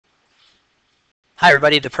Hi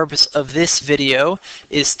everybody, the purpose of this video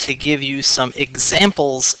is to give you some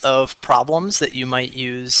examples of problems that you might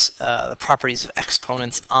use the properties of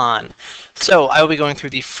exponents on. So I will be going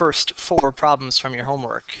through the first 4 problems from your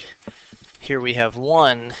homework. Here we have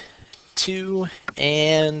 1, 2,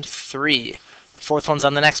 and 3. The 4th one's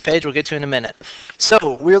on the next page, we'll get to in a minute.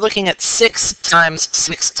 So we're looking at 6 times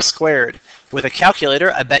 6 squared. With a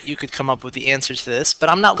calculator, I bet you could come up with the answer to this, but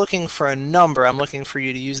I'm not looking for a number, I'm looking for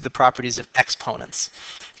you to use the properties of exponents.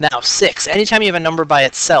 Now 6, anytime you have a number by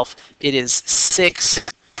itself, it is 6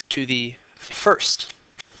 to the first.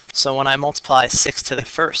 So when I multiply 6 to the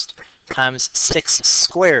first times 6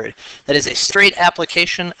 squared, that is a straight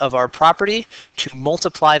application of our property to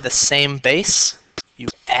multiply the same base. You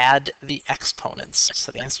add the exponents.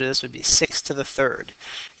 So the answer to this would be 6 to the third.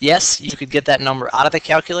 Yes, you could get that number out of the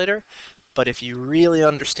calculator, but if you really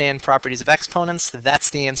understand properties of exponents, that's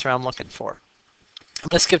the answer I'm looking for.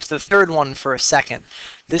 Let's skip to the third one for a second.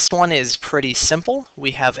 This one is pretty simple.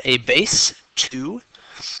 We have a base 2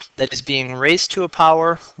 that is being raised to a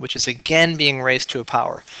power, which is again being raised to a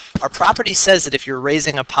power. Our property says that if you're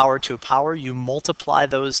raising a power to a power, you multiply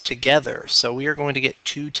those together. So we are going to get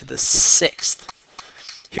 2 to the 6th.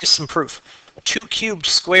 Here's some proof. 2 cubed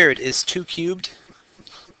squared is 2 cubed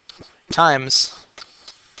times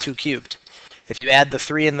 2 cubed. If you add the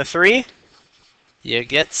 3 and the 3, you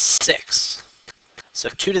get 6. So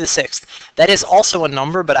 2 to the 6th. That is also a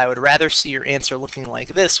number, but I would rather see your answer looking like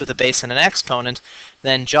this with a base and an exponent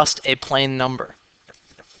than just a plain number.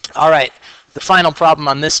 All right, the final problem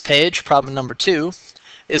on this page, problem number 2,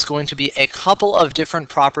 is going to be a couple of different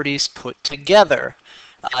properties put together.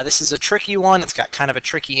 This is a tricky one. It's got kind of a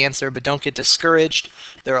tricky answer, but don't get discouraged.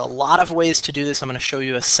 There are a lot of ways to do this. I'm going to show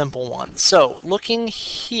you a simple one. So looking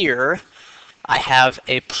here, I have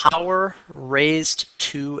a power raised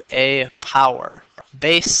to a power.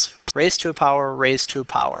 Base raised to a power raised to a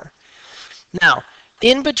power. Now,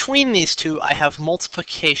 in between these two, I have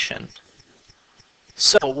multiplication.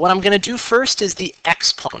 So what I'm going to do first is the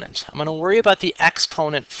exponent. I'm going to worry about the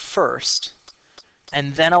exponent first,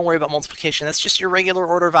 and then I'll worry about multiplication. That's just your regular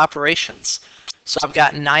order of operations. So I've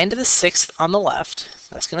got 9 to the 6th on the left.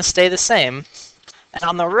 That's going to stay the same. And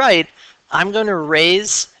on the right, I'm going to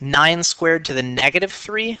raise 9 squared to the negative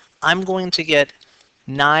 3. I'm going to get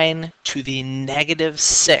 9 to the negative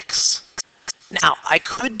 6. Now, I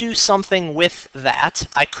could do something with that.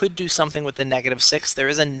 I could do something with the negative 6. There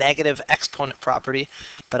is a negative exponent property,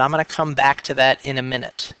 but I'm going to come back to that in a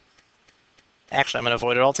minute. Actually, I'm going to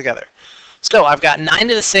avoid it altogether. So I've got 9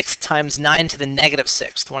 to the 6th times 9 to the negative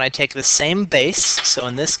 6th. When I take the same base, so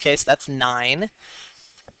in this case that's 9,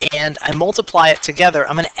 and I multiply it together,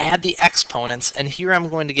 I'm going to add the exponents, and here I'm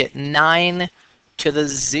going to get 9 to the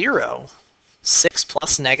 0. 6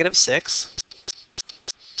 plus negative 6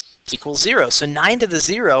 equals 0. So 9 to the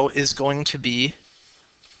 0 is going to be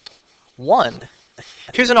 1.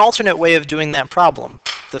 Here's an alternate way of doing that problem.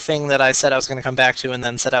 The thing that I said I was going to come back to and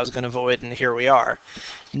then said I was going to avoid, and here we are.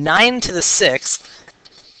 9 to the 6th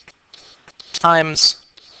times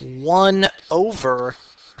 1 over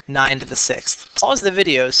 9 to the 6th. Pause the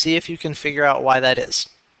video, see if you can figure out why that is.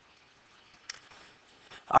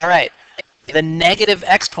 All right, the negative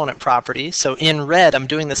exponent property, so in red I'm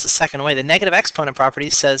doing this the second way, the negative exponent property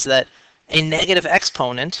says that a negative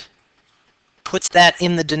exponent puts that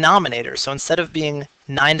in the denominator. So instead of being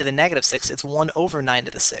 9 to the negative 6, it's 1 over 9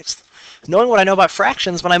 to the 6th. Knowing what I know about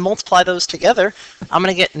fractions, when I multiply those together, I'm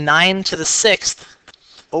going to get 9 to the 6th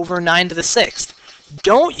over 9 to the 6th.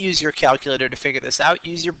 Don't use your calculator to figure this out.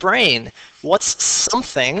 Use your brain. What's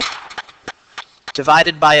something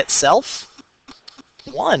divided by itself?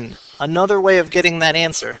 1. Another way of getting that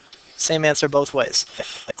answer. Same answer both ways.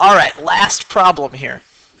 All right, last problem here.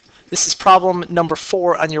 This is problem number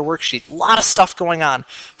 4 on your worksheet. A lot of stuff going on.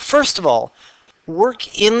 First of all,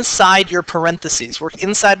 work inside your parentheses. Work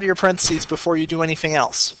inside of your parentheses before you do anything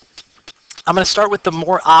else. I'm going to start with the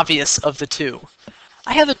more obvious of the two.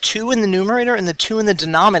 I have a 2 in the numerator and the 2 in the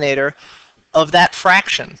denominator of that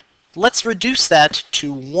fraction. Let's reduce that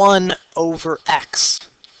to 1 over x.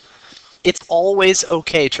 It's always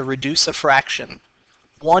okay to reduce a fraction.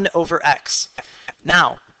 1 over x.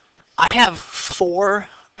 Now, I have 4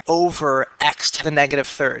 over x to the negative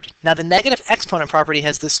 3rd. Now, the negative exponent property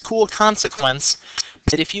has this cool consequence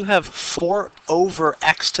that if you have 4 over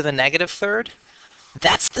x to the negative 3rd,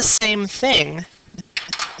 that's the same thing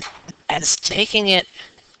as taking it,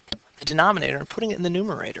 the denominator, and putting it in the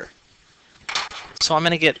numerator. So I'm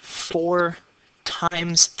going to get 4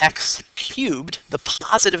 times x cubed, the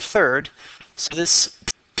positive 3rd. So this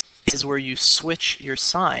is where you switch your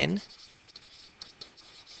sign.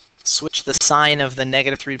 switch the sign of the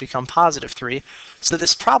negative 3 to become positive 3. So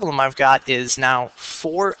this problem I've got is now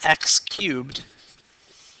 4x cubed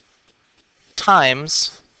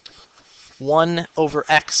times 1 over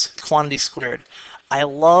x quantity squared. I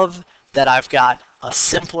love that I've got a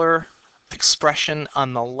simpler expression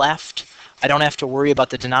on the left. I don't have to worry about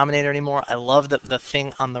the denominator anymore. I love that the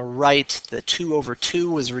thing on the right, the 2 over 2,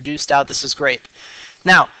 was reduced out. This is great.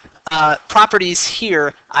 Now, properties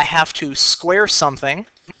here, I have to square something,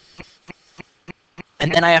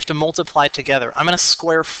 and then I have to multiply together. I'm going to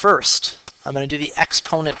square first. I'm going to do the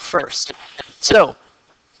exponent first. So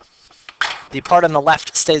the part on the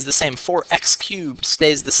left stays the same. 4x cubed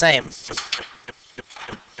stays the same.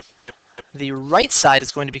 The right side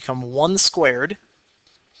is going to become 1 squared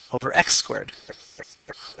over x squared.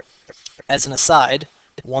 As an aside,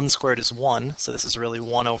 1 squared is 1, so this is really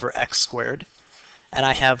 1 over x squared. And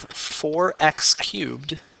I have 4x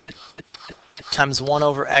cubed times 1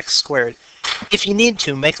 over x squared. If you need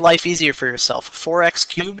to, make life easier for yourself. 4x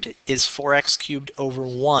cubed is 4x cubed over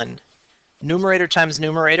 1. Numerator times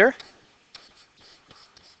numerator.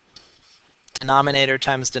 Denominator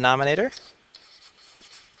times denominator.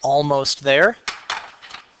 Almost there.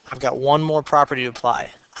 I've got one more property to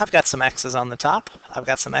apply. I've got some x's on the top. I've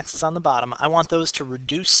got some x's on the bottom. I want those to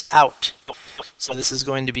reduce out. So this is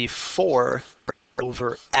going to be 4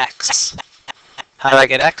 over x. How do I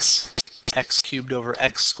get x? X cubed over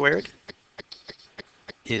x squared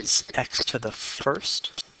is x to the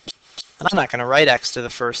first. And I'm not going to write x to the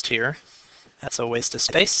first here. That's a waste of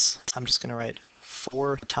space. I'm just going to write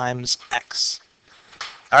 4 times x.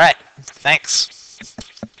 All right, thanks.